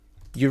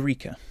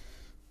Eureka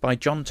by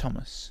John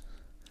Thomas,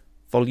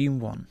 Volume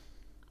 1,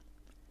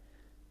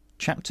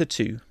 Chapter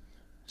 2,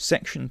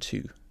 Section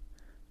 2,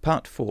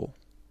 Part 4,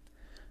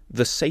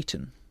 The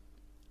Satan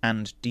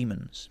and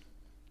Demons.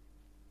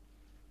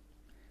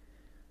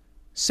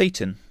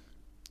 Satan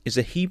is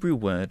a Hebrew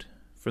word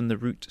from the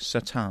root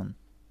Satan,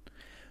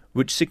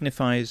 which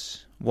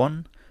signifies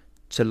 1.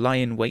 To lie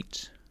in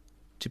wait,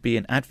 to be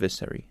an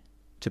adversary,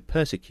 to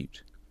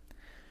persecute,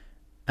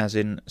 as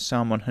in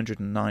Psalm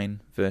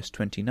 109, verse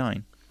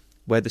 29,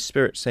 where the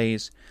Spirit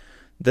says,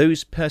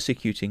 "Those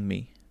persecuting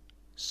me,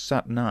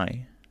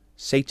 satnai,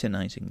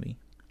 satanizing me,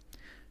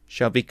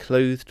 shall be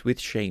clothed with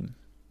shame."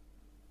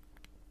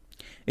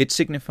 It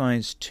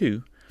signifies,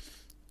 2,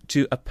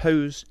 to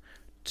oppose,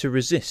 to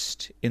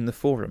resist in the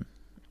forum,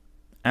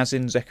 as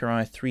in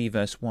Zechariah 3,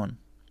 verse 1.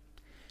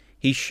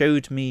 He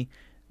showed me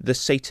the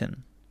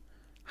Satan,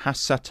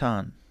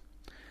 Has-Satan,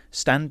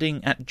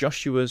 standing at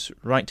Joshua's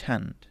right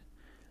hand,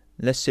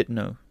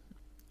 lesitno,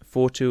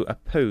 for to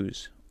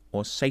oppose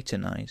or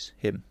satanize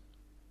him.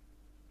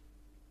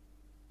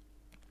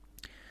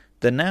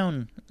 The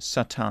noun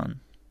Satan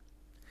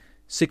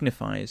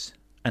signifies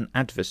an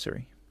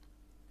adversary,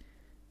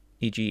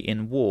 e.g.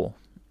 in war,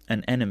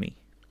 an enemy,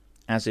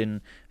 as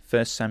in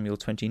 1 Samuel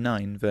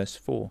 29, verse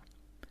 4,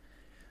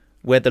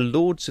 where the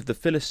lords of the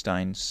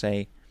Philistines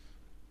say,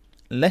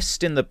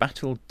 "Lest in the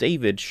battle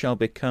David shall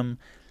become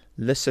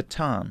le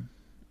Satan,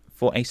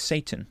 for a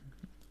Satan,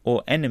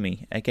 or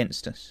enemy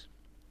against us."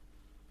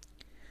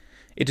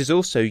 It is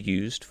also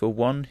used for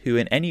one who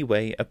in any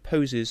way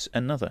opposes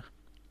another,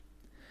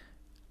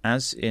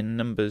 as in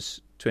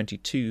Numbers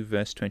 22,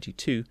 verse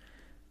 22,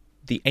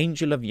 "The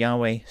angel of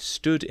Yahweh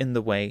stood in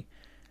the way,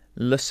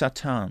 le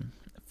Satan,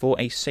 for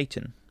a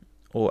Satan,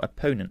 or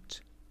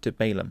opponent to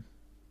Balaam."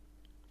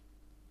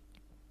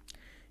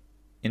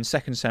 In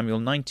 2 Samuel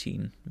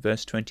 19,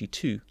 verse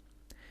 22,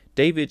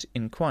 David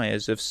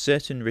inquires of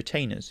certain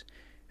retainers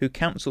who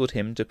counselled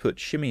him to put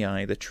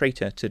Shimei the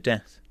traitor to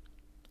death.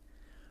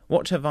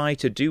 "What have I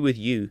to do with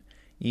you,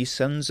 ye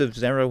sons of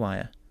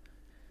Zeruiah,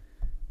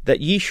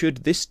 that ye should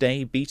this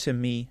day be to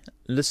me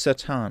le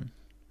Satan,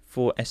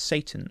 for a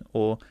Satan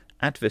or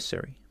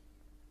adversary?"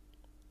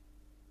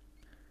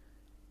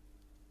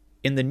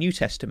 In the New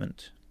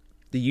Testament,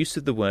 the use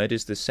of the word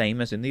is the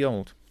same as in the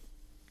Old.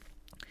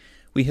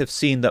 We have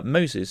seen that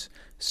Moses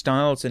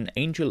styles an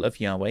angel of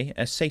Yahweh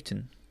as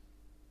Satan.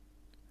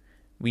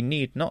 We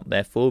need not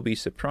therefore be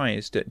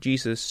surprised at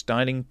Jesus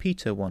styling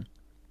Peter one.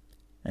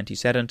 "And he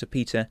said unto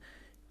Peter,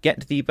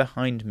 Get thee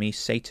behind me,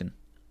 Satan.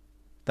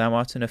 Thou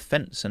art an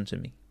offence unto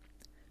me.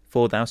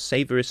 For thou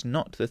savourest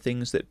not the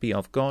things that be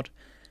of God,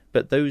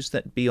 but those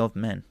that be of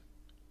men."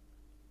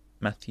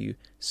 Matthew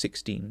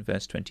 16,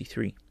 verse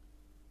 23.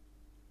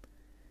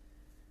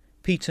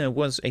 Peter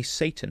was a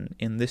Satan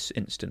in this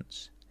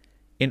instance,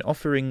 in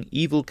offering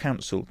evil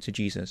counsel to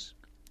Jesus,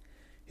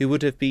 who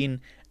would have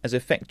been as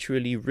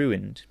effectually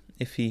ruined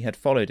if he had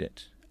followed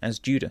it as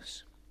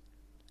Judas,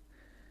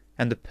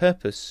 and the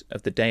purpose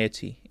of the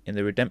deity in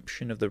the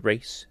redemption of the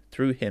race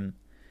through him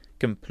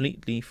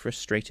completely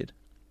frustrated.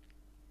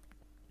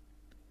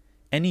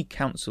 Any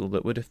counsel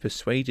that would have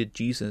persuaded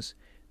Jesus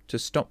to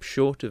stop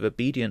short of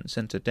obedience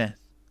unto death,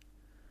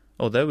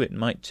 although it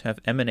might have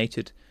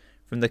emanated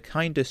from the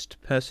kindest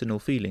personal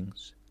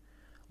feelings,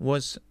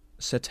 was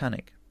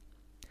satanic,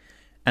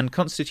 and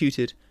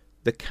constituted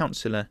the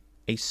counsellor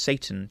a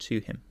Satan to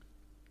him,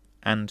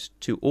 and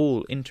to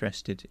all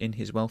interested in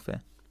his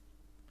welfare.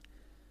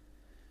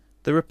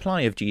 The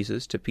reply of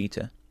Jesus to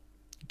Peter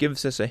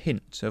gives us a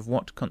hint of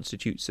what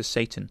constitutes a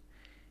Satan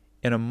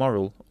in a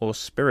moral or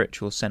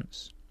spiritual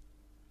sense.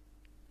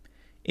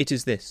 It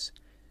is this,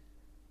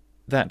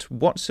 that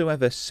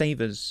whatsoever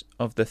savours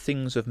of the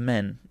things of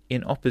men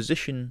in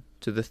opposition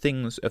to the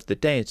things of the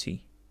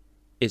deity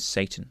is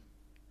Satan.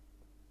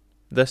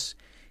 Thus,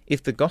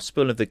 if the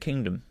gospel of the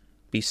kingdom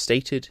be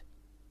stated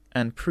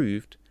and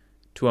proved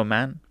to a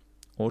man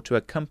or to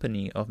a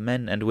company of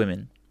men and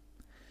women,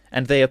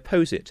 and they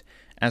oppose it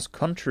as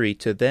contrary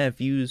to their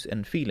views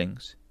and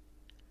feelings,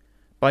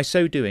 by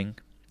so doing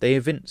they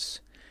evince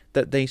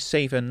that they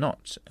savour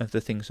not of the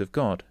things of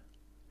God,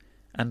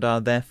 and are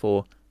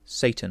therefore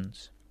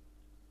Satans.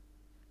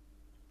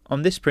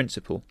 On this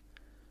principle,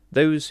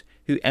 those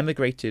who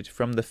emigrated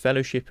from the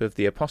fellowship of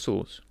the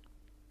apostles,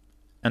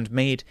 and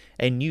made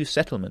a new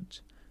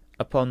settlement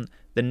upon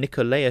the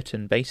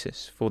Nicolaitan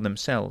basis for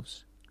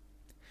themselves,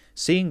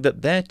 seeing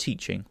that their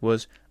teaching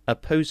was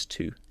opposed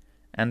to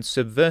and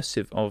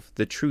subversive of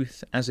the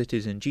truth as it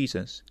is in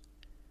Jesus,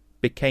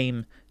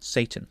 became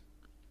Satan.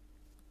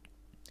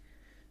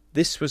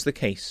 This was the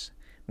case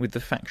with the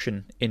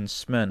faction in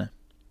Smyrna.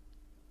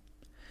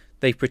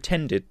 They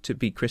pretended to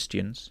be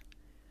Christians,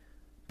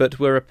 but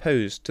were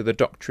opposed to the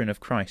doctrine of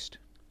Christ,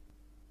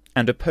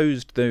 and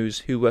opposed those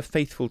who were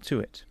faithful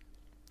to it,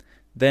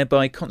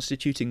 thereby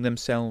constituting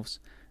themselves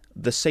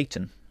the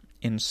Satan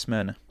in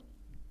Smyrna.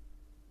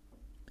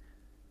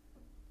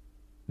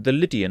 The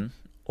Lydian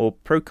or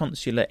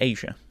proconsular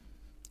Asia,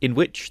 in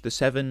which the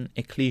 7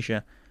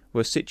 ecclesia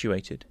were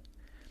situated,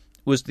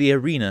 was the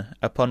arena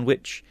upon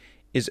which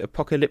is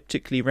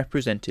apocalyptically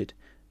represented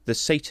the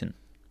Satan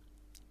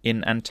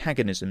in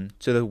antagonism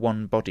to the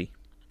one body.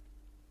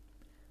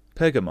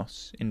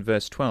 Pergamos, in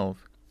verse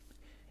 12,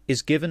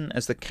 is given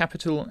as the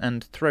capital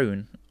and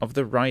throne of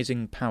the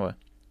rising power,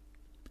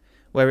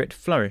 where it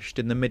flourished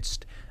in the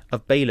midst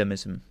of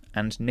Balaamism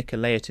and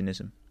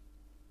Nicolaitanism,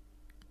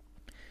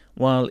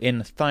 while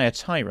in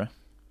Thyatira,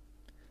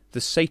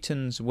 the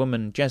Satan's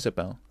woman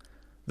Jezebel,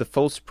 the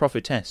false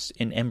prophetess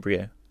in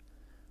embryo,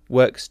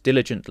 works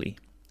diligently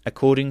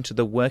according to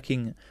the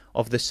working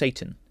of the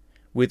Satan,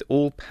 with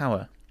all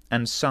power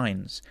and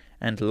signs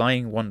and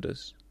lying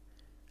wonders,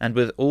 and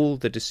with all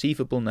the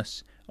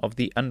deceivableness of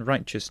the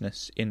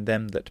unrighteousness in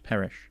them that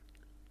perish,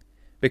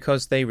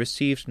 because they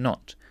received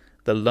not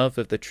the love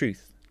of the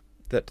truth,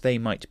 that they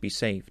might be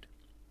saved.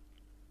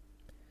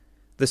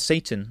 The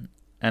Satan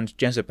and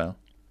Jezebel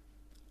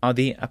are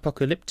the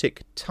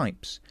apocalyptic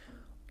types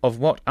of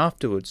what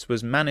afterwards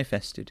was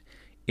manifested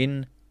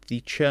in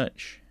the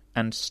church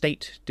and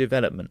state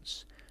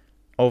developments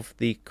of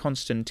the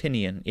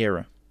Constantinian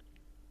era,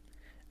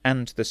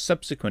 and the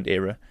subsequent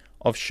era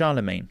of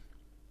Charlemagne,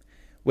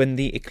 when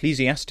the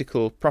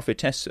ecclesiastical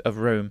prophetess of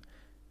Rome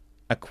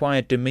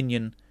acquired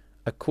dominion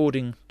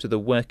according to the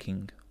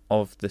working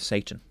of the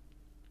Satan.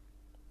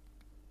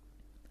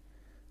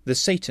 The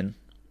Satan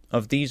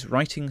of these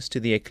writings to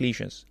the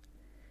ecclesias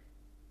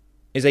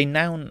is a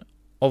noun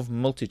of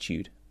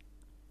multitude.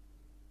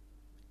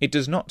 It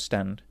does not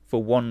stand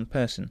for one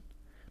person,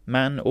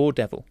 man or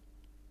devil,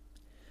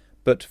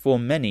 but for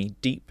many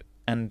deep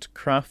and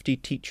crafty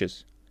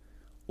teachers,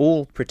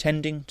 all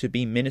pretending to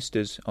be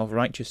ministers of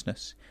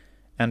righteousness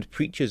and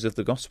preachers of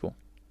the gospel.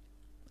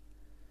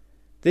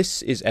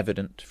 This is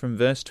evident from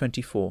verse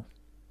 24,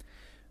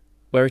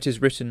 where it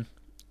is written,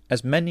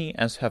 "As many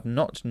as have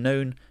not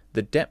known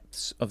the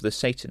depths of the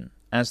Satan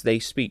as they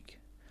speak,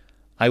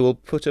 I will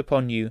put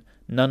upon you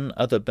none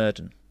other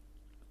burden."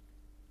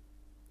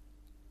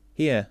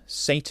 Here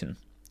Satan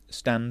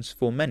stands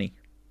for many,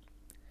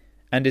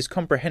 and is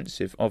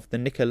comprehensive of the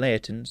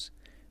Nicolaitans,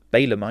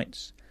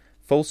 Balaamites,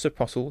 false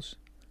apostles,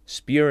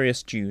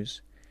 spurious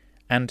Jews,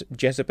 and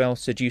Jezebel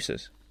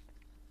seducers.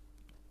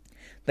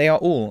 They are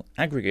all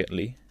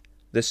aggregately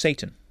the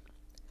Satan,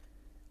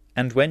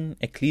 and when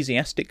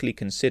ecclesiastically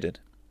considered,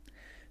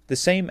 the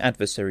same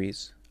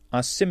adversaries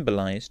are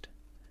symbolized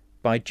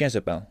by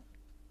Jezebel,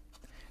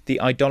 the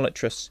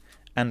idolatrous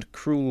and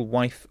cruel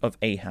wife of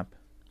Ahab,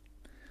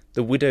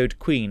 the widowed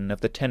queen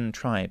of the 10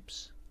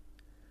 tribes,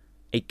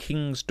 a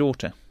king's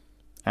daughter,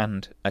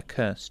 and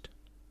accursed.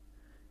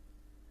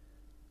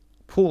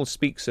 Paul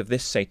speaks of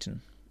this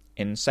Satan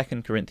in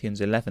 2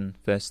 Corinthians 11,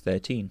 verse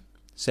 13,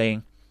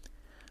 saying,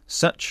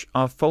 "Such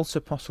are false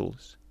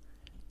apostles,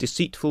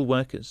 deceitful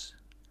workers,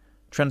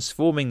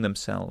 transforming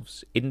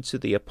themselves into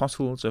the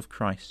apostles of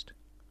Christ.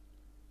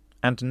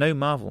 And no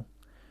marvel,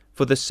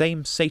 for the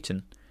same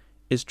Satan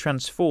is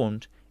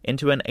transformed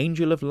into an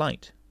angel of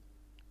light.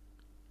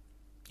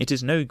 It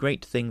is no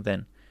great thing,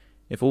 then,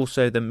 if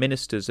also the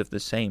ministers of the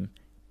same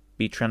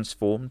be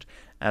transformed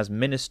as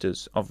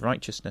ministers of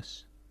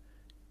righteousness,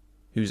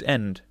 whose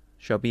end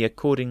shall be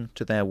according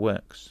to their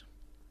works."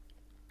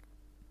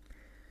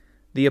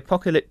 The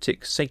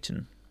apocalyptic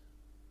Satan,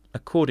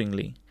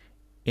 accordingly,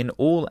 in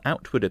all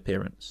outward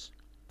appearance,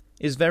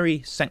 is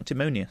very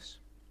sanctimonious.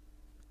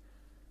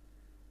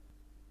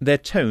 Their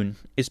tone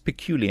is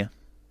peculiar.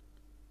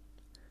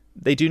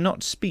 They do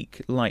not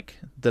speak like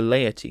the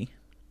laity,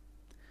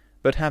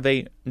 but have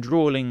a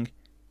drawling,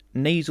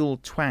 nasal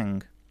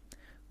twang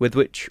with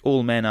which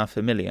all men are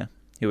familiar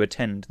who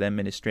attend their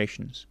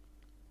ministrations.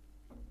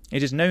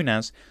 It is known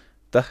as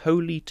the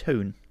holy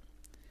tone,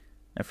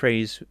 a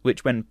phrase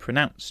which, when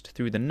pronounced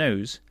through the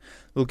nose,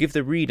 will give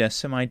the reader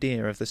some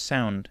idea of the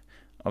sound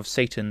of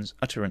Satan's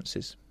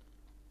utterances.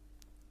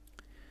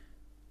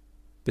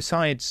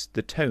 Besides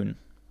the tone,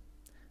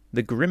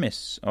 the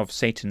grimace of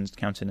Satan's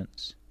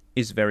countenance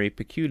is very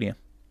peculiar.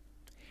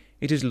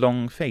 It is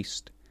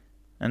long-faced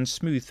and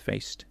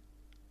smooth-faced,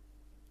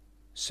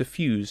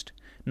 suffused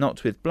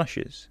not with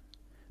blushes,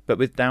 but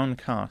with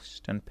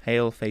downcast and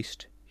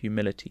pale-faced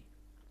humility.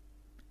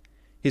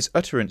 His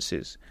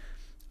utterances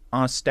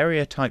are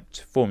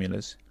stereotyped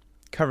formulas,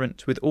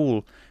 current with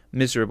all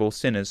miserable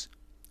sinners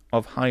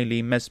of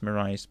highly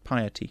mesmerized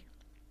piety.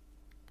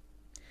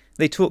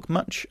 They talk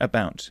much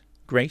about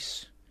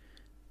grace,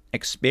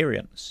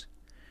 experience,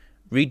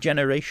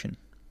 regeneration,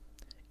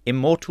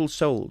 immortal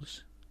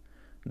souls,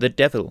 the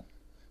devil,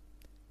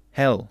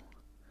 hell,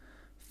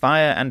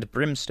 fire and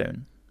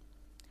brimstone,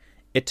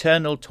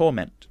 eternal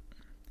torment,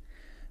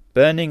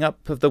 burning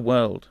up of the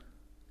world,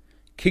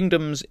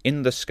 kingdoms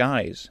in the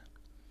skies,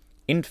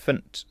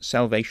 infant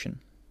salvation,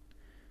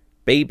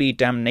 baby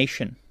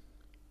damnation,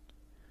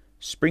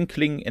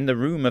 sprinkling in the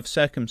room of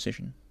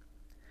circumcision,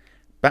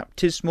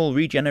 baptismal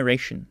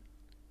regeneration,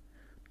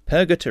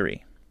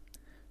 purgatory,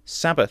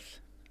 Sabbath,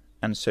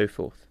 and so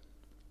forth.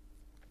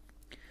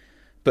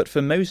 But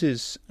for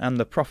Moses and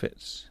the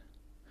prophets,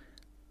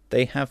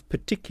 they have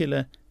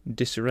particular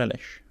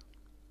disrelish.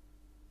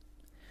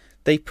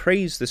 They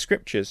praise the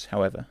Scriptures,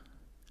 however,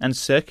 and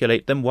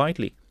circulate them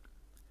widely,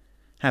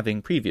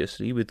 having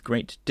previously with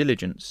great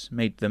diligence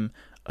made them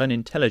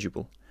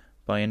unintelligible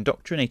by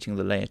indoctrinating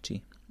the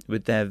laity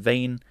with their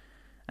vain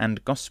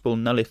and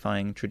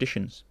gospel-nullifying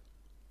traditions.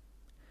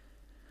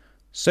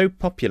 So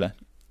popular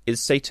is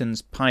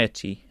Satan's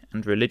piety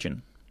and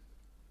religion,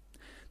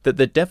 that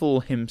the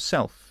devil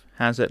himself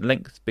has at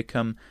length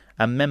become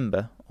a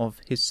member of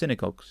his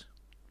synagogues.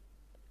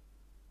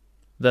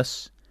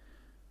 Thus,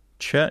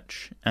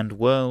 church and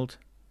world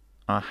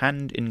are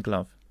hand in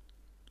glove,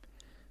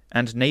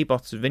 and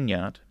Naboth's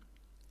vineyard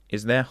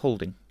is their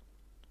holding,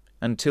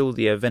 until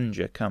the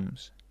avenger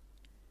comes.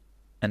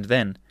 And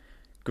then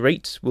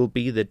great will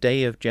be the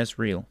day of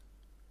Jezreel,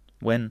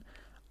 when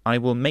I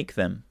will make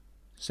them,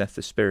 saith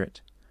the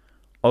Spirit,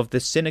 of the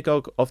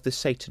synagogue of the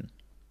Satan,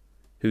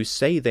 who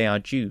say they are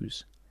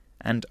Jews,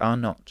 and are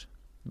not,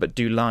 but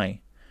do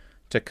lie,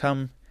 to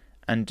come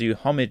and do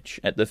homage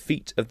at the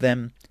feet of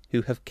them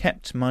who have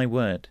kept my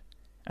word,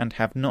 and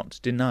have not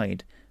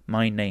denied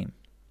my name.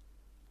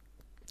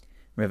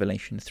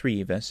 Revelation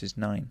 3, verses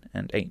 9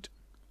 and 8.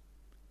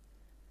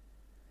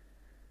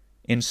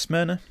 In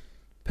Smyrna,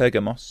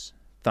 Pergamos,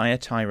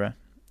 Thyatira,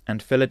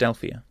 and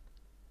Philadelphia,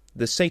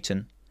 the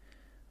Satan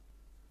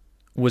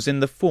was in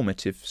the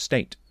formative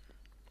state.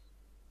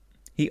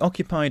 He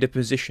occupied a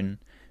position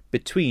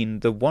between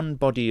the one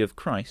body of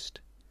Christ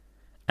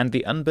and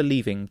the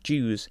unbelieving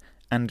Jews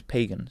and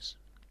pagans.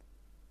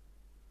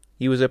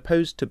 He was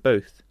opposed to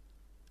both,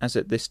 as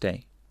at this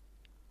day.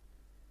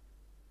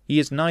 He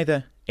is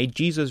neither a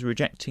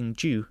Jesus-rejecting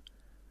Jew,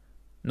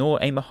 nor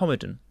a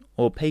Mohammedan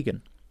or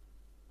pagan.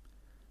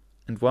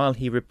 And while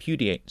he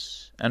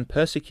repudiates and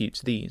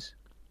persecutes these,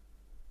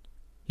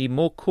 he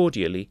more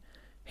cordially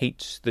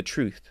hates the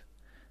truth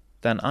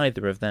than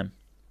either of them.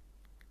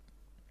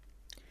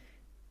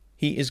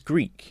 He is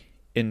Greek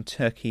in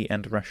Turkey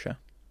and Russia,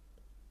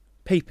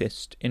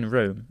 Papist in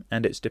Rome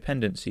and its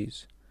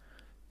dependencies,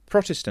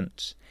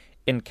 Protestant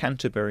in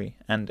Canterbury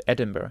and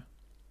Edinburgh,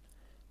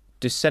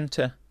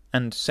 Dissenter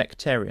and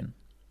sectarian,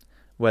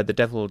 where the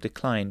devil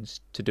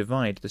declines to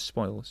divide the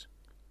spoils.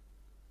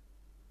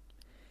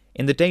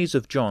 In the days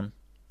of John,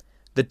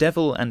 the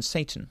devil and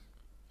Satan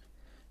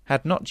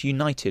had not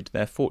united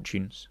their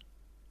fortunes.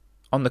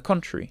 On the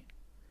contrary,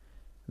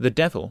 the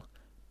devil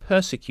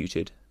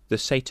persecuted the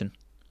Satan,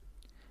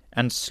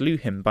 and slew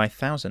him by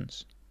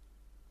thousands.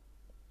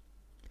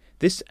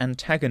 This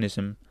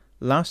antagonism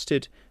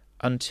lasted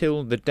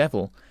until the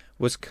devil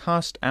was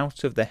cast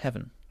out of the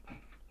heaven.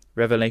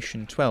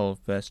 Revelation 12,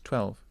 verse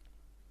 12.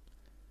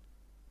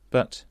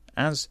 But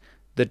as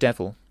the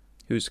devil,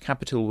 whose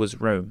capital was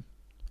Rome,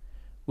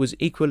 was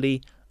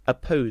equally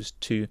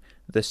opposed to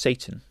the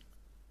Satan,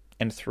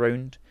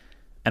 enthroned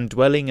and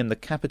dwelling in the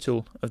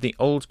capital of the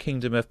old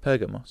kingdom of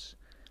Pergamos,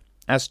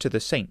 as to the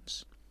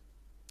saints,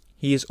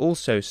 he is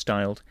also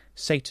styled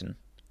Satan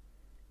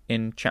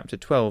in chapter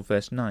 12,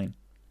 verse 9.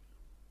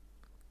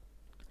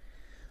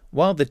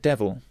 While the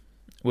devil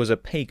was a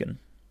pagan,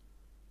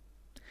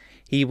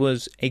 he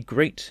was a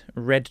great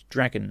red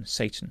dragon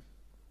Satan.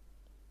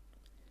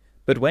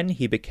 But when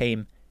he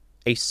became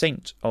a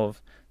saint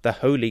of the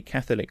Holy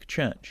Catholic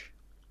Church,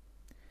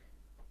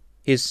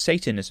 his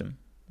Satanism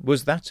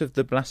was that of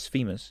the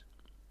blasphemers,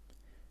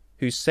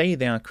 who say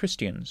they are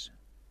Christians,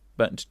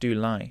 but do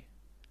lie.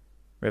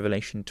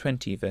 Revelation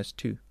 20, verse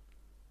 2.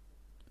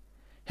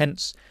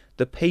 Hence,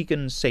 the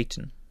pagan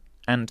Satan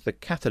and the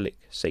Catholic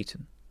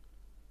Satan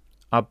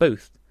are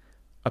both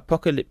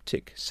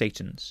apocalyptic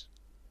Satans,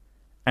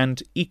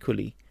 and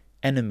equally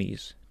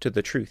enemies to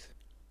the truth.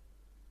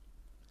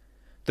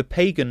 The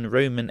pagan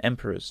Roman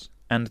emperors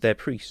and their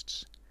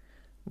priests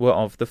were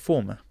of the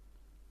former,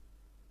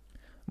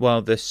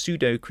 while the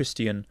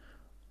pseudo-Christian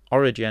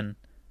Origen,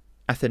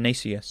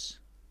 Athanasius,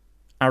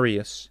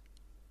 Arius,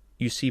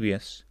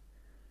 Eusebius,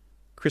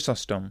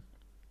 Chrysostom,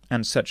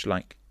 and such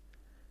like,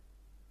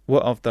 were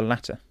of the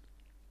latter,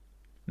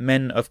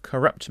 men of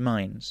corrupt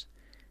minds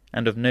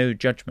and of no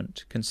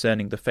judgment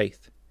concerning the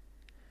faith,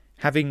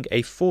 having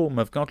a form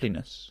of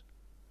godliness,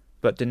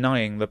 but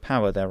denying the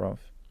power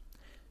thereof,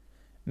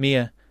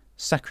 mere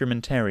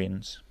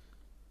sacramentarians.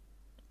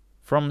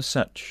 From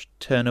such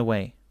turn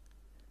away.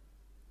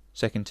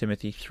 2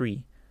 Timothy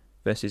 3,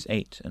 verses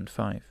 8 and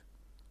 5.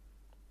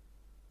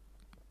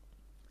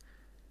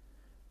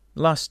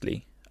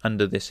 Lastly,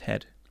 under this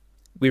head,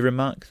 we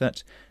remark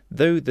that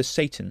though the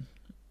Satan,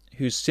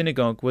 whose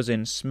synagogue was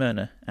in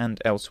Smyrna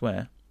and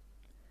elsewhere,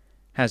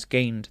 has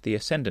gained the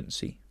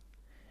ascendancy,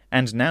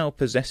 and now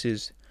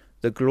possesses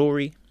the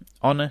glory,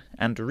 honour,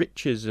 and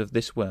riches of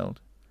this world,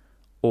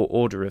 or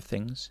order of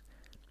things,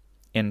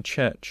 in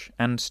church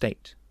and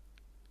state,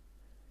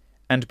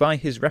 and by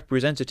his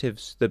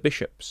representatives the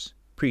bishops,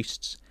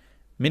 priests,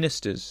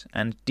 ministers,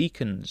 and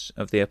deacons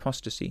of the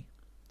apostasy,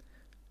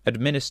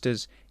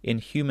 administers in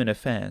human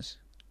affairs,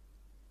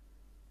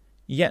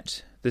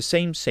 yet the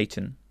same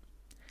Satan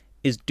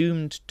is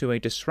doomed to a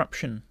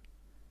disruption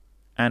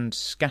and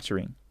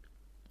scattering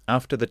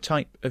after the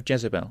type of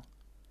Jezebel,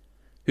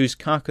 whose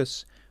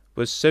carcass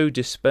was so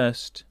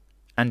dispersed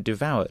and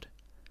devoured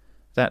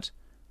that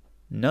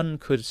none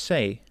could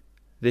say,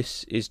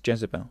 "This is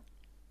Jezebel."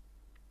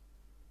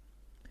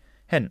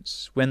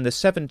 Hence, when the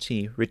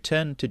 70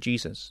 returned to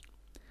Jesus,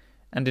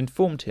 and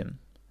informed him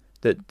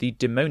that the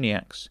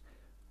demoniacs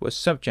were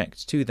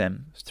subject to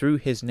them through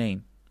his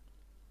name,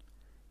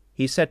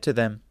 he said to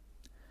them,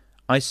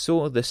 "I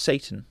saw the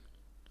Satan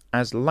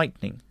as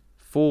lightning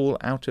fall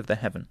out of the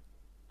heaven."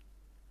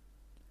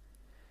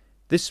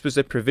 This was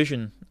a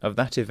provision of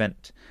that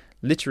event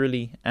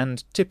literally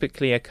and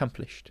typically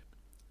accomplished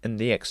in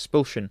the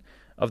expulsion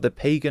of the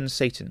pagan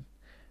Satan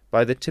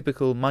by the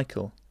typical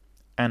Michael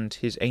and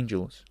his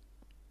angels,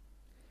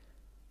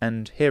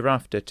 and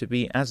hereafter to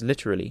be as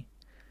literally,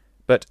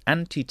 but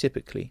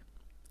antitypically,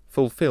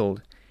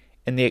 fulfilled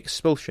in the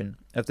expulsion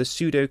of the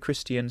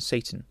pseudo-Christian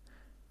Satan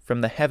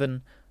from the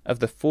heaven of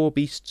the 4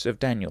 beasts of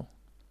Daniel,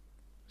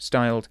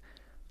 styled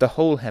the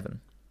whole heaven,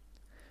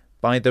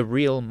 by the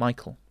real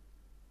Michael,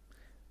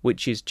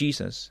 which is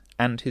Jesus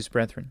and his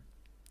brethren,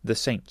 the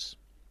saints.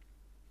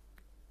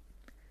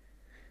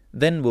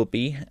 Then will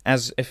be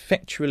as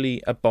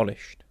effectually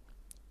abolished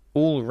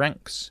all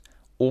ranks,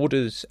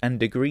 orders, and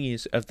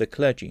degrees of the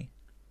clergy,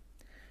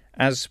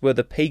 as were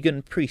the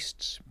pagan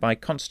priests by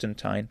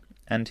Constantine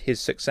and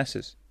his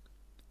successors.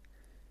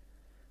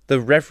 The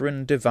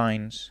reverend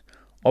divines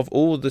of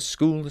all the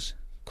schools,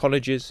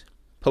 colleges,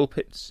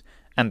 pulpits,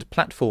 and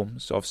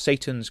platforms of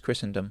Satan's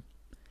Christendom,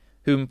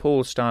 whom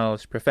Paul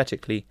styles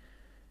prophetically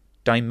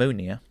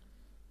daimonia,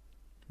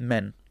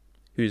 men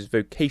whose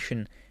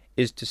vocation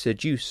is to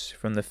seduce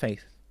from the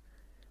faith,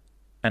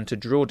 and to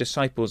draw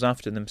disciples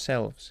after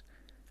themselves,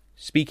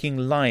 speaking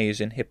lies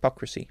in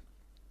hypocrisy,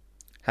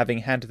 having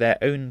had their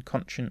own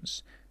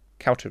conscience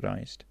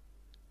cauterized,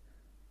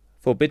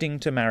 forbidding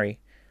to marry,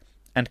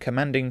 and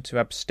commanding to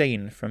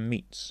abstain from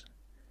meats.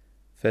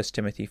 1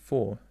 Timothy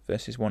 4,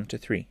 verses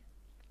 1-3.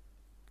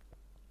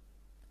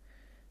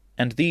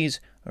 And these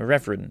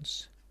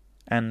reverends,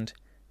 and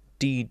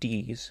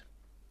DDs,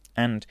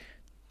 and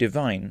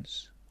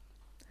divines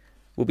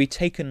will be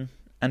taken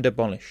and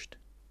abolished.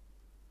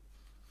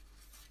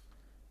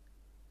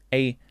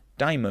 A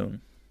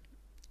daimon,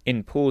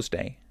 in Paul's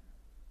day,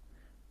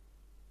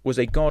 was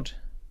a god,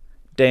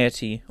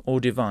 deity, or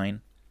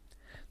divine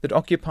that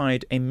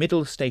occupied a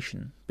middle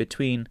station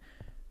between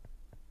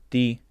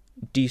the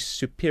de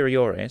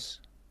superiores,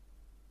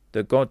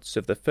 the gods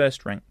of the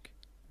first rank,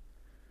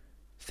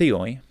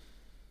 theoi,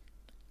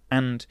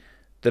 and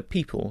the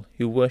people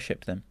who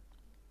worshipped them.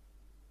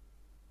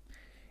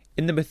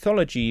 In the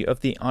mythology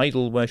of the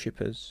idol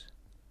worshippers,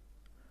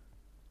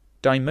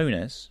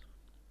 daimones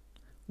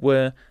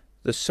were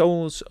the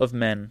souls of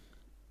men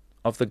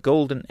of the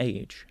golden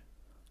age,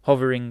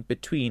 hovering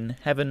between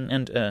heaven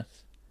and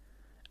earth,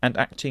 and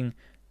acting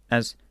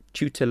as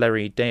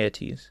tutelary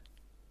deities.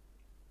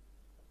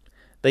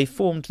 They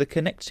formed the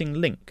connecting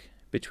link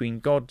between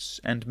gods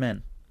and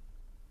men.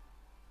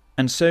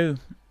 And so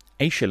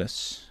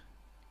Aeschylus,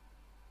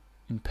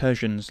 in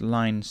Persian's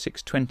line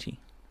 620,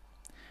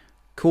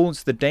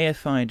 calls the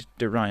deified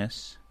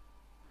Darius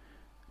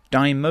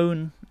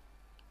daimon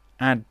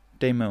ad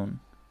daimon.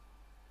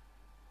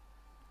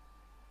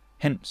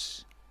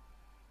 Hence,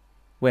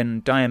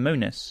 when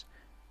daimones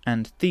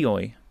and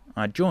theoi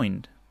are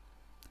joined,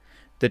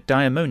 the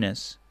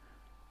daimones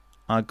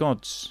are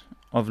gods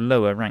of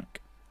lower rank.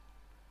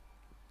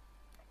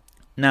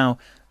 Now,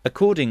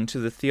 according to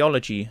the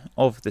theology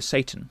of the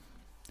Satan,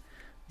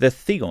 the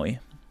theoi,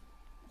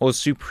 or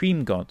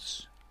supreme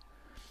gods,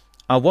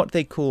 are what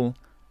they call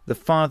the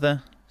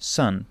Father,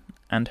 Son,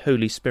 and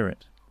Holy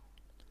Spirit.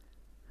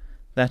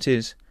 That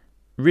is,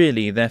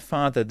 really their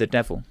father the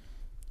devil,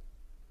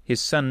 his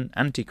son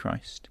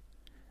Antichrist,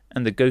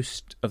 and the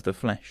ghost of the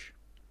flesh.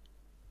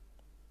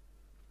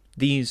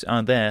 These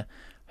are their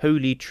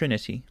Holy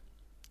Trinity,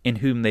 in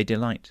whom they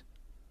delight,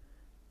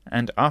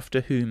 and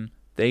after whom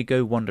they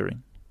go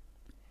wandering.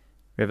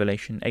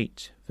 Revelation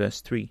 8,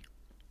 verse 3.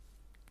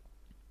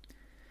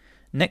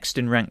 Next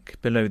in rank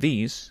below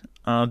these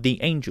are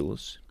the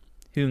angels,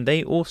 whom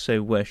they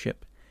also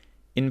worship,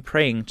 in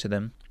praying to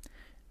them,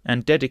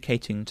 and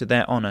dedicating to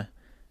their honour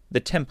the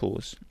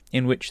temples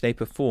in which they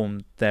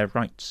perform their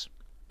rites.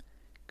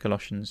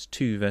 Colossians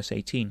 2, verse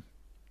 18.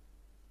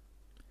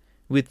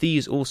 With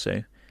these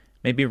also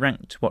may be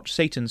ranked what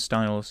Satan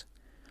styles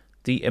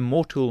the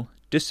immortal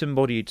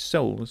disembodied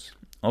souls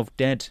of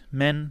dead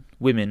men,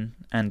 women,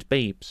 and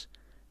babes,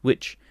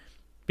 which,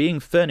 being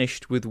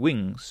furnished with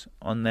wings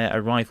on their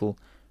arrival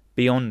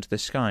beyond the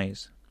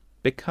skies,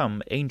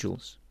 become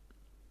angels.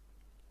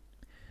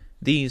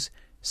 These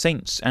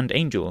saints and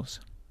angels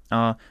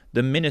are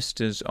the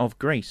ministers of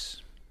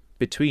grace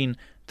between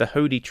the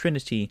Holy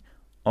Trinity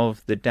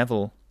of the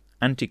devil,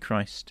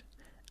 Antichrist,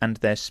 and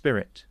their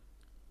spirit,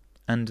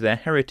 and their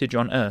heritage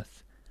on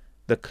earth,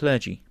 the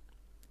clergy,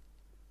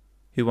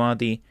 who are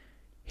the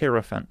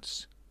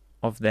hierophants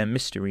of their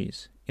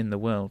mysteries in the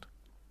world.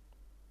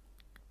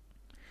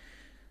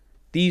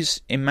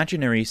 These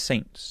imaginary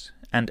saints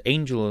and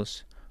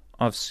angels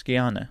of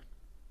Skiana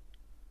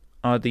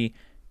are the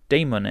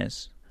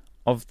daimones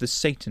of the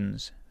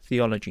Satan's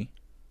theology.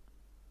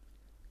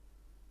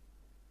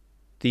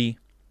 the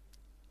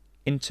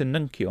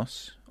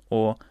internuncios,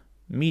 or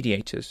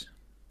mediators,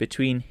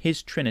 between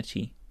his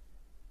Trinity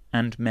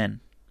and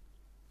men,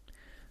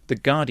 the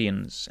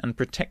guardians and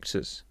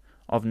protectors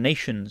of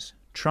nations,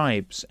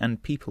 tribes,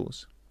 and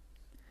peoples,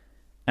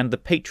 and the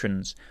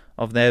patrons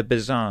of their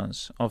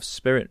bazaars of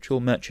spiritual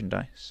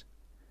merchandise,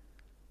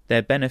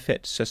 their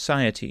benefit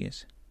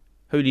societies,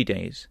 holy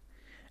days,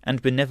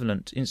 and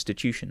benevolent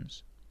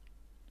institutions.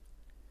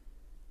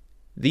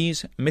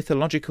 These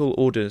mythological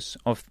orders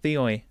of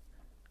Theoi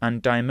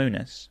and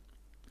Daimones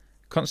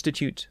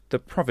constitute the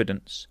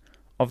providence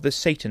of the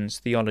Satan's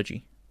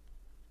theology.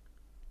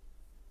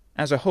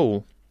 As a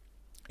whole,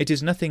 it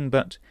is nothing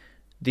but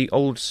the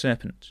old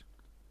serpent,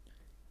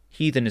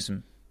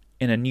 heathenism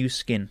in a new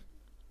skin,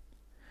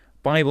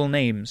 Bible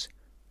names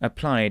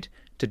applied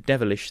to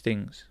devilish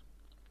things.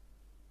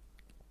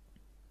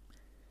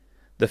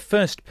 The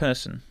first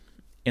person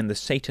in the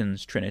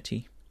Satan's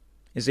Trinity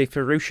is a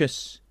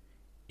ferocious,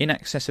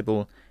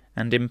 inaccessible,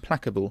 and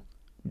implacable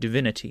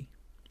divinity.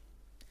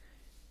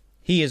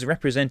 He is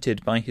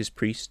represented by his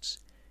priests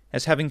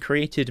as having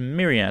created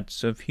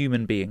myriads of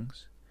human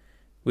beings,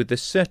 with the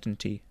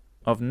certainty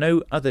of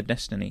no other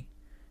destiny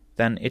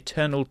than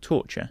eternal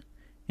torture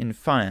in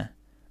fire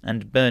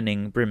and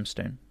burning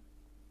brimstone.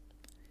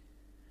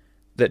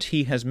 That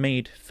he has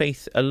made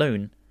faith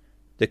alone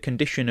the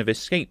condition of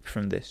escape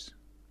from this,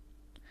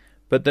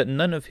 but that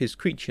none of his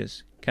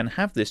creatures can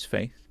have this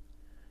faith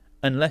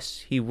unless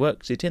he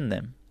works it in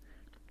them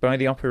by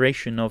the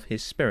operation of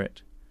his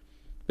Spirit,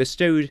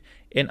 bestowed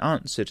in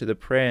answer to the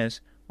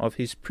prayers of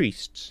his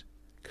priests,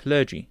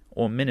 clergy,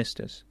 or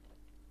ministers.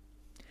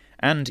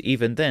 And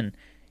even then,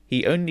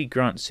 he only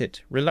grants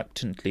it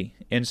reluctantly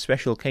in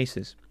special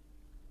cases,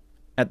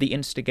 at the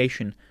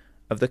instigation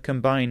of the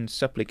combined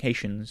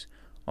supplications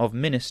of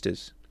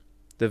ministers,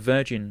 the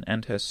Virgin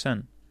and her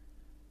Son,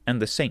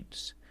 and the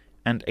saints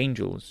and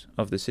angels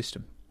of the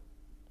system.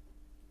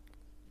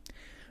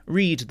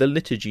 Read the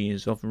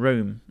liturgies of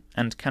Rome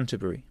and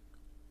Canterbury,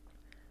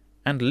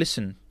 and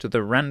listen to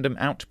the random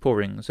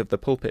outpourings of the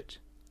pulpit,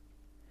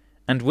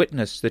 and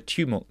witness the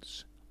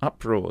tumults,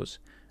 uproars,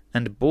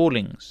 and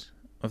bawlings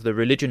of the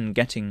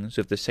religion-gettings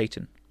of the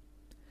Satan,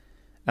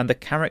 and the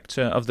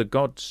character of the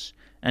gods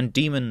and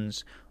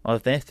demons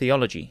of their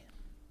theology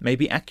may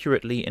be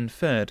accurately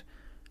inferred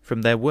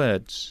from their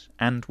words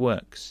and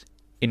works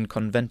in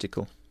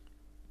conventicle.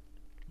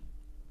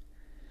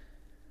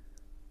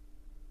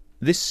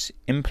 This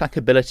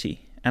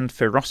implacability and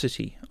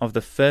ferocity of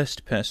the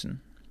first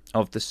person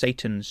of the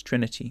Satan's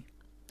Trinity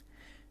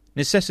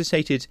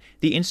necessitated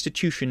the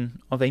institution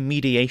of a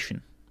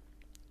mediation,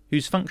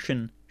 whose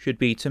function should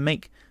be to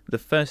make the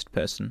first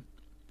person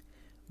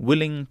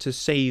willing to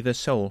save a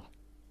soul,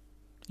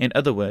 in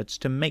other words,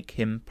 to make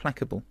him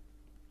placable.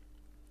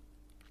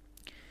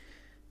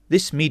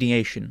 This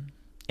mediation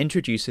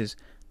introduces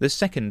the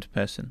second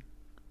person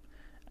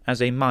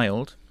as a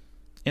mild,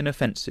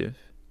 inoffensive,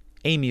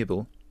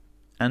 amiable,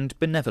 and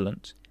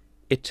benevolent,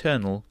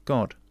 eternal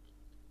God,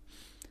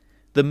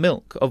 the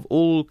milk of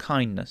all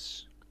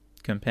kindness,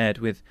 compared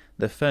with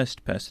the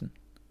first person,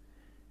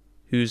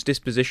 whose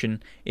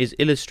disposition is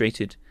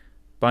illustrated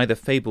by the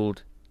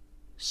fabled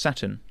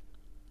Saturn,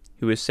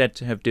 who is said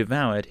to have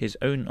devoured his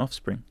own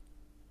offspring.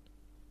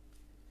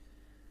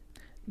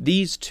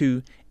 These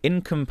two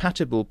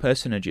incompatible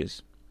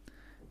personages,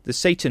 the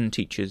Satan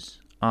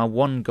teaches, are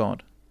one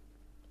God,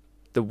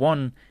 the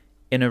one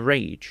in a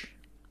rage,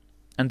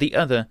 and the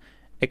other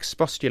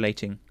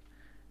expostulating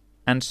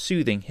and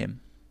soothing him,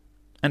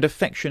 and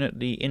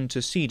affectionately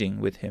interceding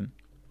with him,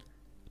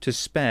 to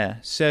spare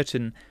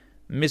certain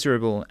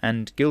miserable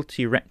and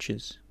guilty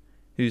wretches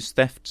whose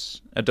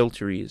thefts,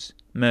 adulteries,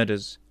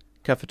 murders,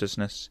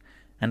 covetousness,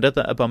 and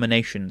other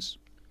abominations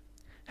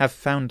have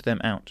found them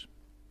out,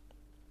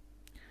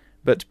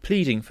 but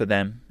pleading for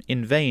them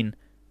in vain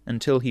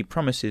until he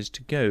promises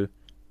to go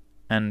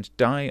and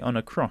die on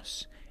a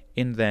cross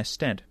in their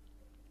stead.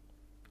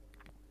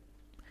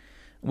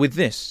 With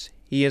this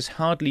he is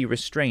hardly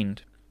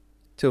restrained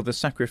till the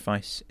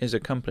sacrifice is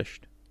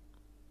accomplished.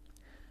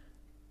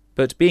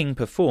 But being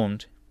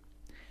performed,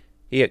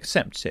 he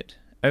accepts it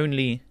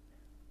only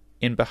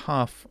in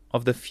behalf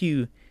of the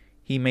few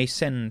he may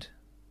send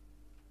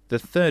the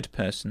third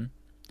person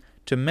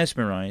to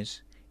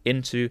mesmerize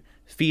into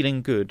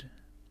feeling good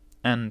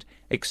and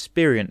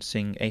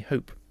experiencing a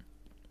hope.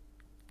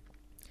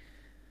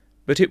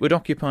 But it would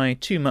occupy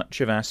too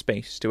much of our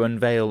space to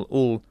unveil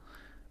all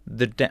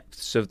the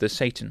depths of the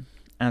Satan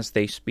as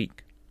they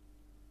speak.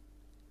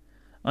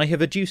 I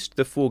have adduced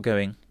the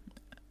foregoing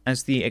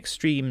as the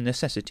extreme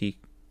necessity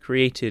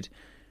created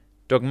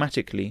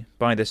dogmatically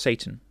by the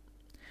Satan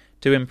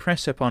to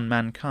impress upon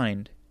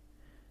mankind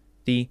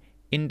the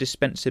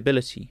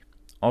indispensability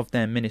of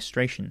their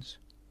ministrations,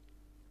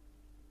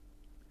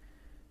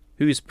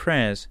 whose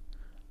prayers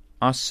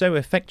are so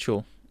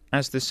effectual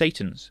as the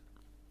Satan's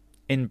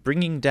in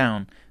bringing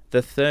down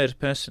the third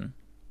person,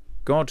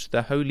 God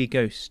the Holy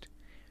Ghost,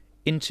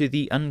 into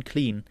the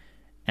unclean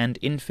and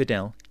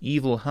infidel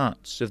evil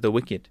hearts of the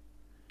wicked,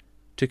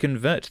 to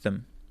convert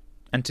them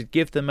and to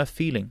give them a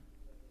feeling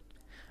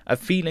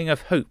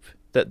of hope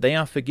that they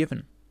are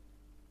forgiven.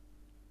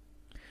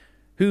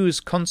 Whose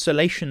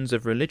consolations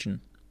of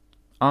religion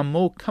are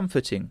more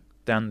comforting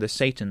than the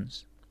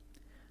Satan's,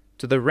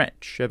 to the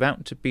wretch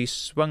about to be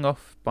swung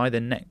off by the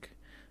neck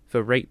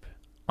for rape,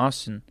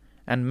 arson,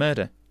 and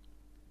murder,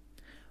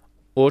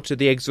 or to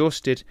the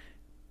exhausted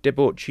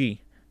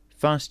debauchee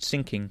fast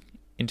sinking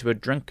into a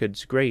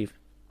drunkard's grave?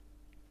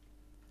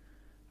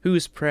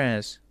 Whose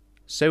prayers,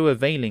 so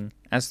availing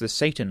as the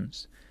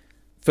Satan's,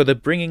 for the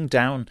bringing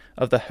down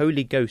of the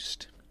Holy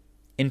Ghost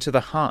into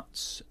the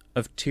hearts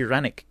of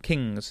tyrannic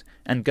kings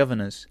and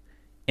governors,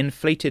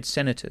 inflated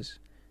senators,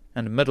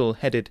 and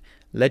muddle-headed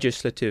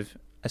legislative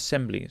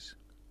assemblies,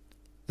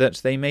 that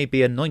they may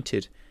be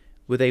anointed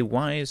with a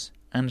wise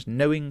and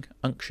knowing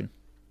unction.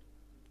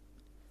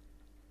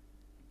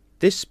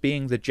 This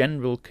being the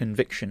general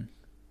conviction,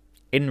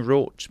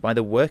 inwrought by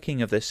the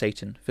working of the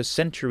Satan for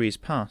centuries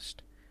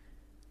past,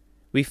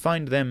 we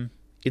find them,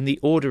 in the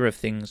order of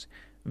things,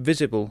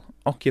 visible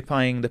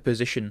occupying the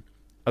position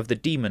of the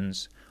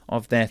demons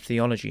of their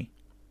theology.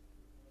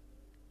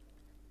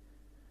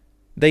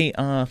 They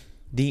are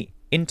the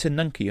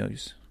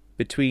internuncios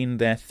between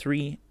their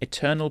three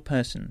eternal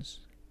persons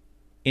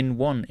in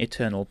one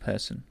eternal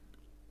person,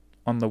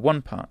 on the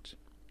one part,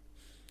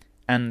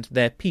 and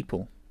their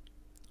people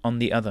on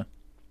the other.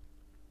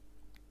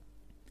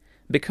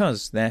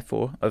 Because,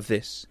 therefore, of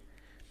this,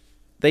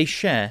 they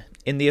share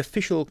in the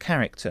official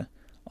character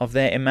of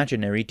their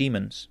imaginary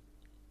demons.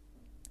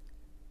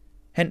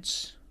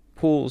 Hence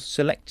Paul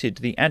selected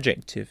the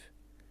adjective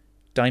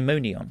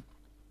daimonion,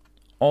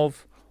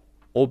 of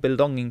or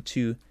belonging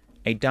to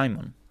a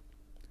daimon,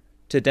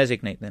 to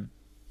designate them.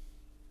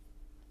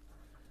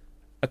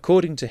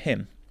 According to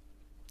him,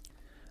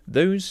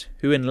 those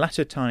who in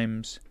latter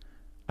times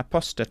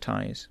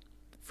apostatize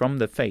from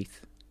the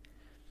faith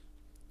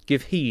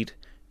give heed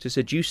to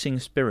seducing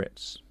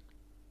spirits,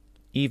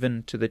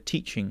 even to the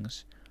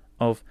teachings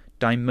of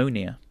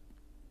daimonia.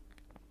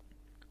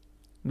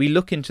 We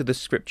look into the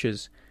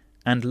Scriptures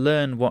and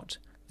learn what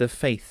the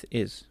faith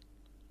is.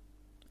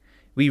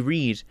 We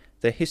read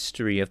the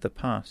history of the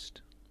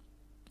past,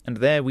 and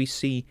there we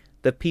see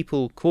the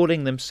people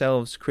calling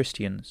themselves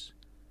Christians,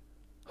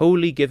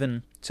 wholly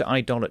given to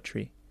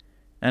idolatry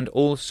and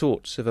all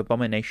sorts of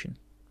abomination.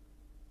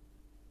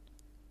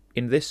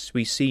 In this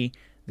we see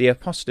the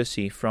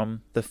apostasy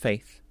from the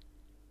faith.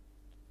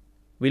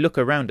 We look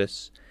around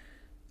us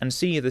and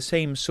see the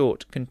same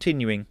sort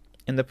continuing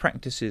in the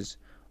practices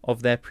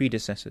of their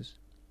predecessors.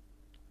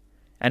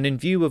 And in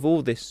view of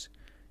all this,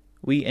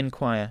 we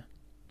inquire,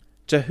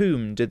 to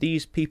whom do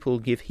these people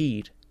give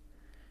heed,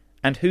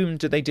 and whom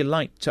do they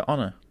delight to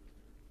honour?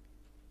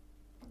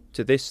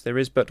 To this there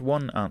is but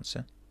one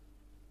answer: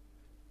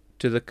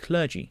 to the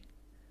clergy,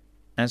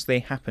 as they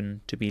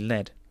happen to be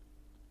led.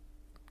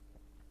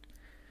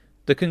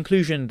 The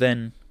conclusion,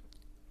 then,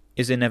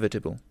 is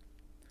inevitable,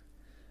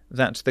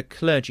 that the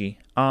clergy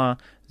are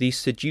the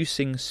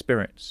seducing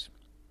spirits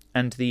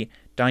and the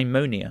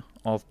daimonia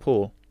of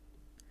Paul,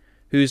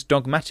 whose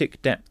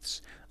dogmatic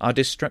depths are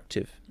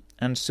destructive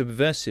and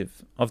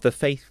subversive of the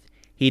faith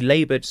he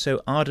laboured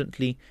so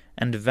ardently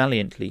and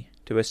valiantly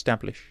to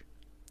establish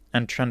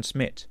and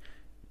transmit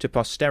to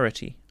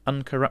posterity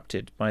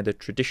uncorrupted by the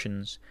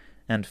traditions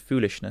and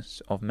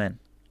foolishness of men.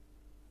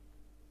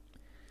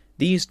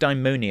 These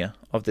daimonia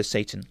of the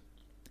Satan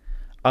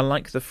are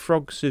like the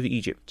frogs of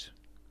Egypt,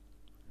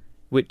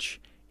 which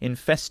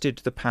infested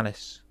the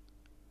palace,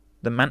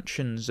 the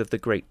mansions of the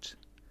great,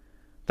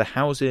 the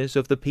houses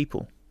of the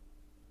people,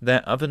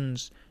 their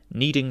ovens,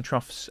 kneading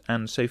troughs,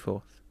 and so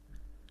forth.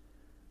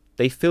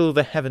 They fill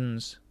the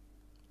heavens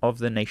of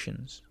the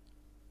nations,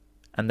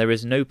 and there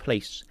is no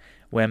place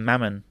where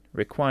mammon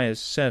requires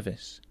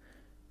service,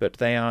 but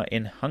they are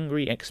in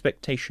hungry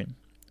expectation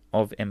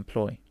of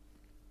employ.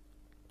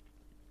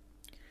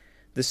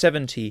 The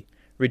 70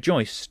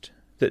 rejoiced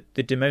that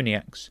the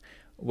demoniacs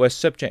were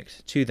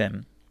subject to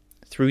them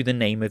through the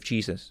name of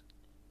Jesus.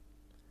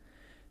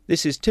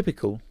 This is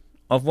typical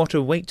of what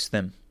awaits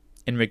them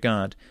in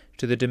regard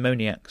to the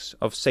demoniacs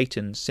of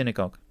Satan's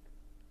synagogue.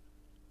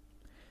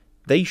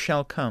 They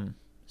shall come,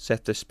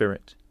 saith the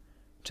Spirit,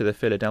 to the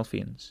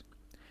Philadelphians,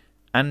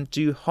 and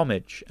do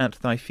homage at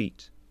thy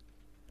feet.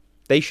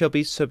 They shall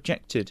be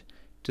subjected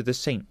to the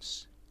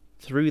saints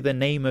through the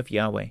name of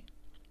Yahweh.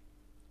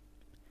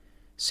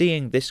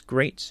 Seeing this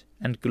great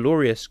and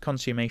glorious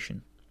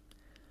consummation,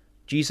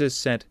 Jesus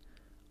said,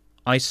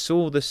 I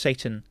saw the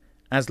Satan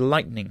as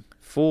lightning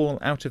fall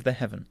out of the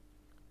heaven.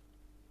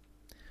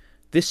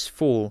 This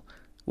fall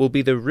will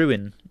be the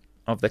ruin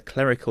of the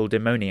clerical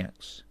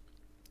demoniacs,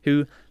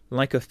 who,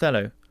 like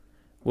Othello,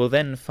 will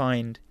then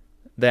find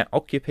their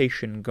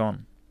occupation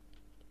gone.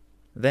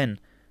 Then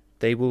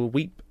they will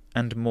weep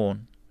and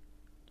mourn,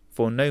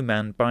 for no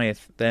man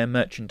buyeth their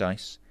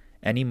merchandise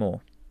any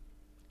more.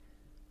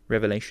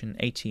 Revelation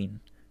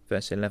 18,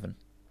 verse 11.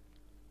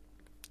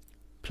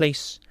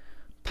 Place,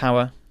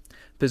 power,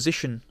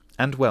 position,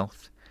 and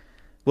wealth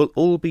will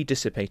all be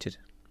dissipated,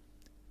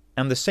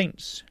 and the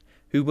saints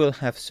who will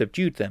have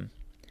subdued them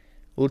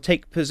will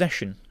take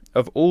possession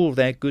of all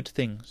their good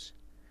things,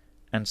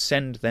 and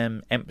send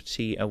them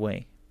empty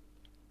away.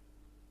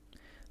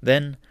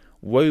 Then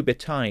woe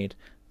betide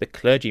the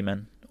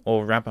clergyman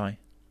or rabbi,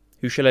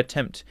 who shall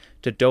attempt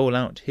to dole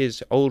out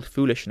his old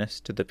foolishness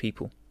to the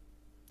people.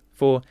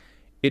 For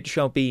it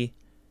shall be,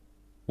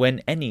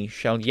 when any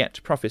shall yet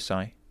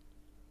prophesy,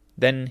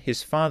 then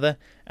his father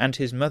and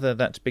his mother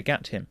that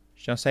begat him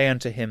shall say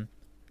unto him,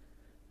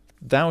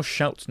 Thou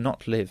shalt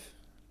not live,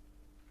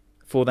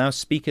 for thou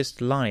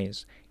speakest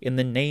lies in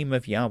the name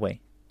of Yahweh.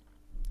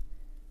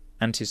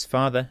 And his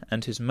father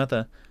and his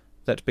mother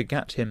that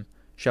begat him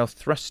shall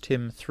thrust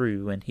him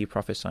through when he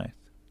prophesieth.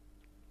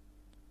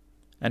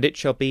 And it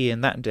shall be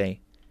in that day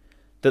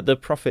that the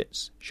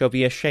prophets shall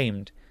be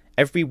ashamed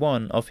every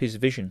one of his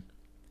vision,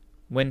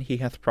 when he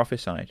hath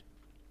prophesied.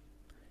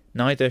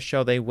 Neither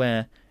shall they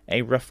wear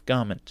a rough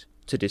garment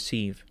to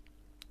deceive.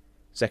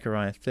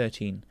 Zechariah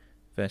 13,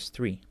 verse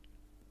 3.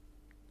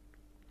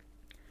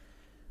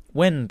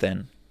 When,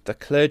 then, the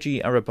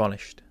clergy are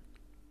abolished,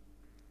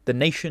 the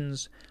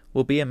nations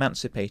will be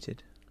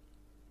emancipated,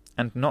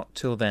 and not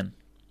till then.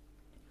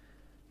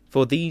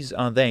 For these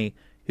are they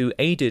who,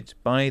 aided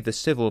by the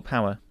civil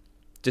power,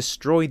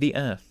 destroy the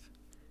earth.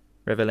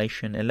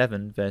 Revelation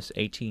 11, verse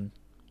 18.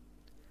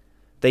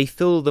 They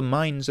fill the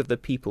minds of the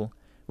people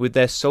with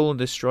their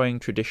soul-destroying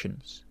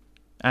traditions,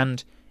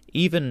 and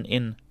even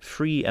in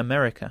free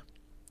America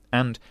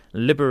and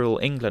liberal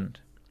England,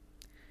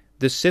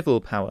 the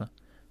civil power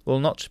will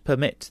not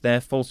permit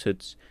their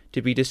falsehoods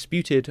to be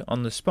disputed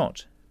on the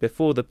spot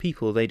before the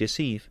people they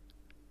deceive.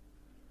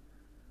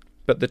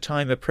 But the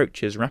time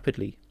approaches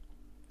rapidly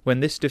when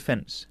this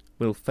defence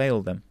will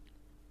fail them,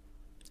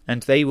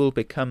 and they will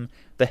become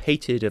the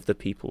hated of the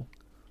people,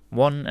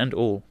 one and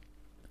all.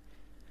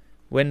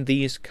 When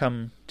these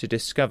come to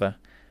discover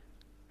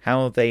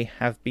how they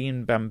have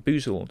been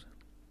bamboozled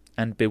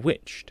and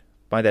bewitched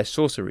by their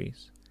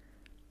sorceries,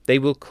 they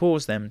will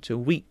cause them to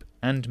weep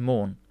and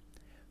mourn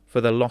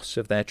for the loss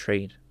of their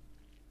trade.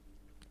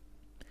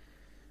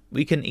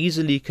 We can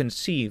easily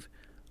conceive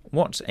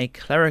what a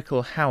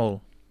clerical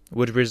howl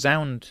would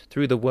resound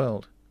through the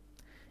world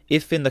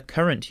if in the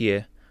current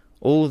year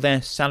all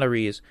their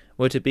salaries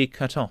were to be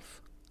cut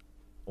off,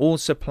 all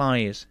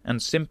supplies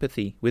and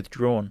sympathy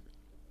withdrawn,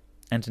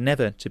 and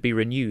never to be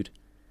renewed,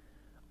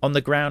 on the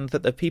ground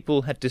that the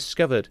people had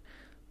discovered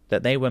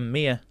that they were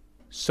mere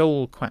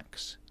soul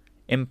quacks,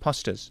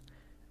 impostors,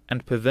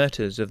 and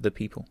perverters of the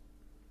people,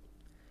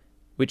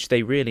 which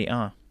they really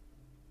are.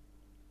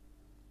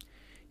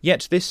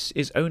 Yet this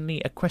is only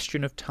a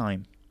question of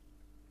time.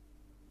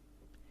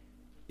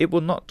 It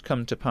will not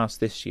come to pass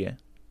this year,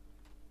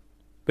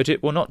 but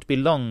it will not be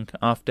long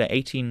after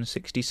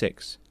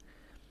 1866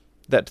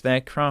 that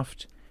their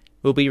craft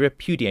will be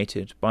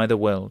repudiated by the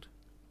world,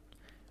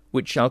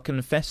 which shall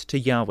confess to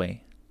Yahweh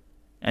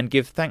and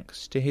give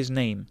thanks to his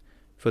name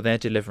for their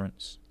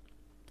deliverance.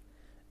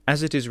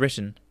 As it is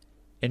written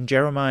in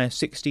Jeremiah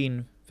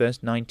 16, verse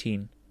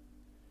 19,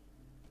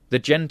 The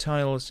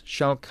Gentiles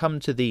shall come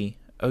to thee,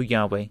 O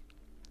Yahweh,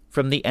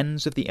 from the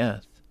ends of the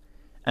earth,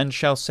 and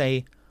shall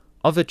say,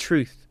 Of a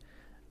truth,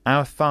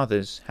 our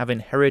fathers have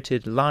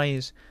inherited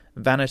lies,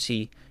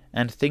 vanity,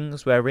 and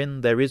things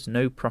wherein there is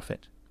no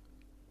profit.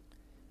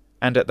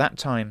 And at that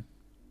time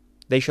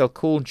they shall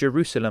call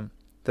Jerusalem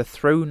the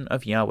throne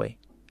of Yahweh,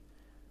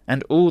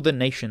 and all the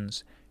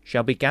nations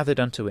shall be gathered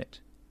unto it,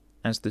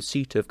 as the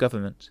seat of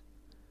government,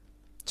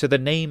 to the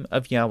name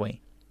of Yahweh,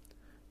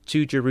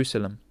 to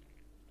Jerusalem.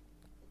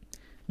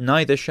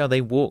 Neither shall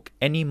they walk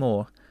any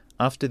more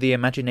after the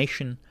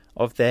imagination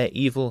of their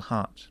evil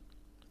heart.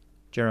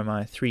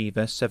 Jeremiah 3,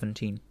 verse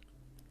 17.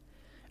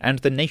 And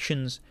the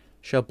nations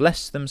shall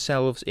bless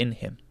themselves in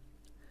him,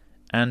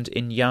 and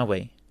in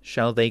Yahweh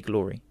shall they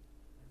glory.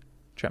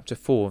 Chapter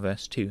 4,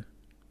 verse 2.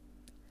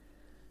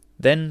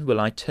 Then will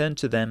I turn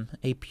to them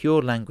a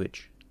pure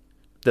language,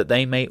 that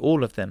they may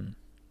all of them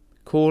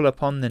call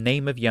upon the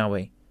name of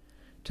Yahweh,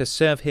 to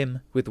serve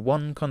him with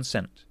one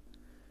consent.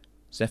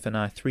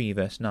 Zephaniah 3,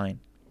 verse 9.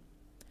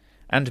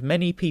 And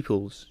many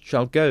peoples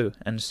shall go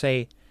and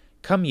say,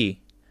 Come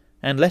ye,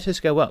 and let us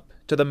go up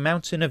to the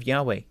mountain of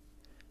Yahweh,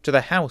 to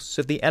the house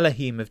of the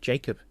Elohim of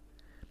Jacob,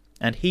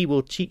 and he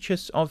will teach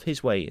us of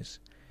his ways,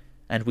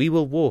 and we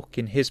will walk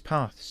in his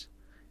paths.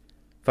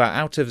 For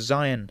out of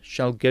Zion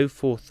shall go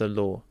forth the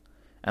law,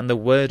 and the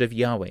word of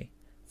Yahweh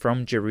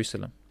from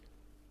Jerusalem.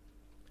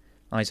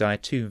 Isaiah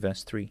 2,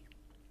 verse 3.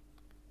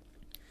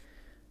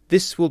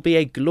 This will be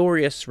a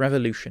glorious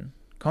revolution,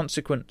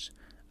 consequent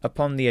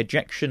upon the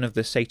ejection of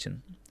the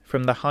Satan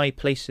from the high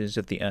places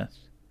of the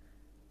earth.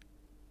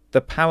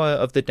 The power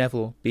of the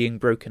devil being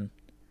broken,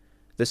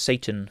 the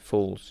Satan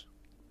falls.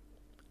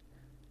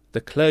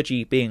 The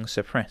clergy being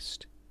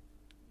suppressed,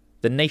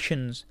 the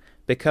nations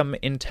become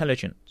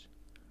intelligent,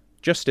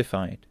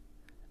 justified,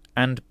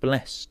 and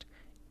blessed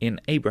in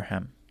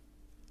Abraham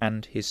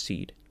and his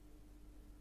seed.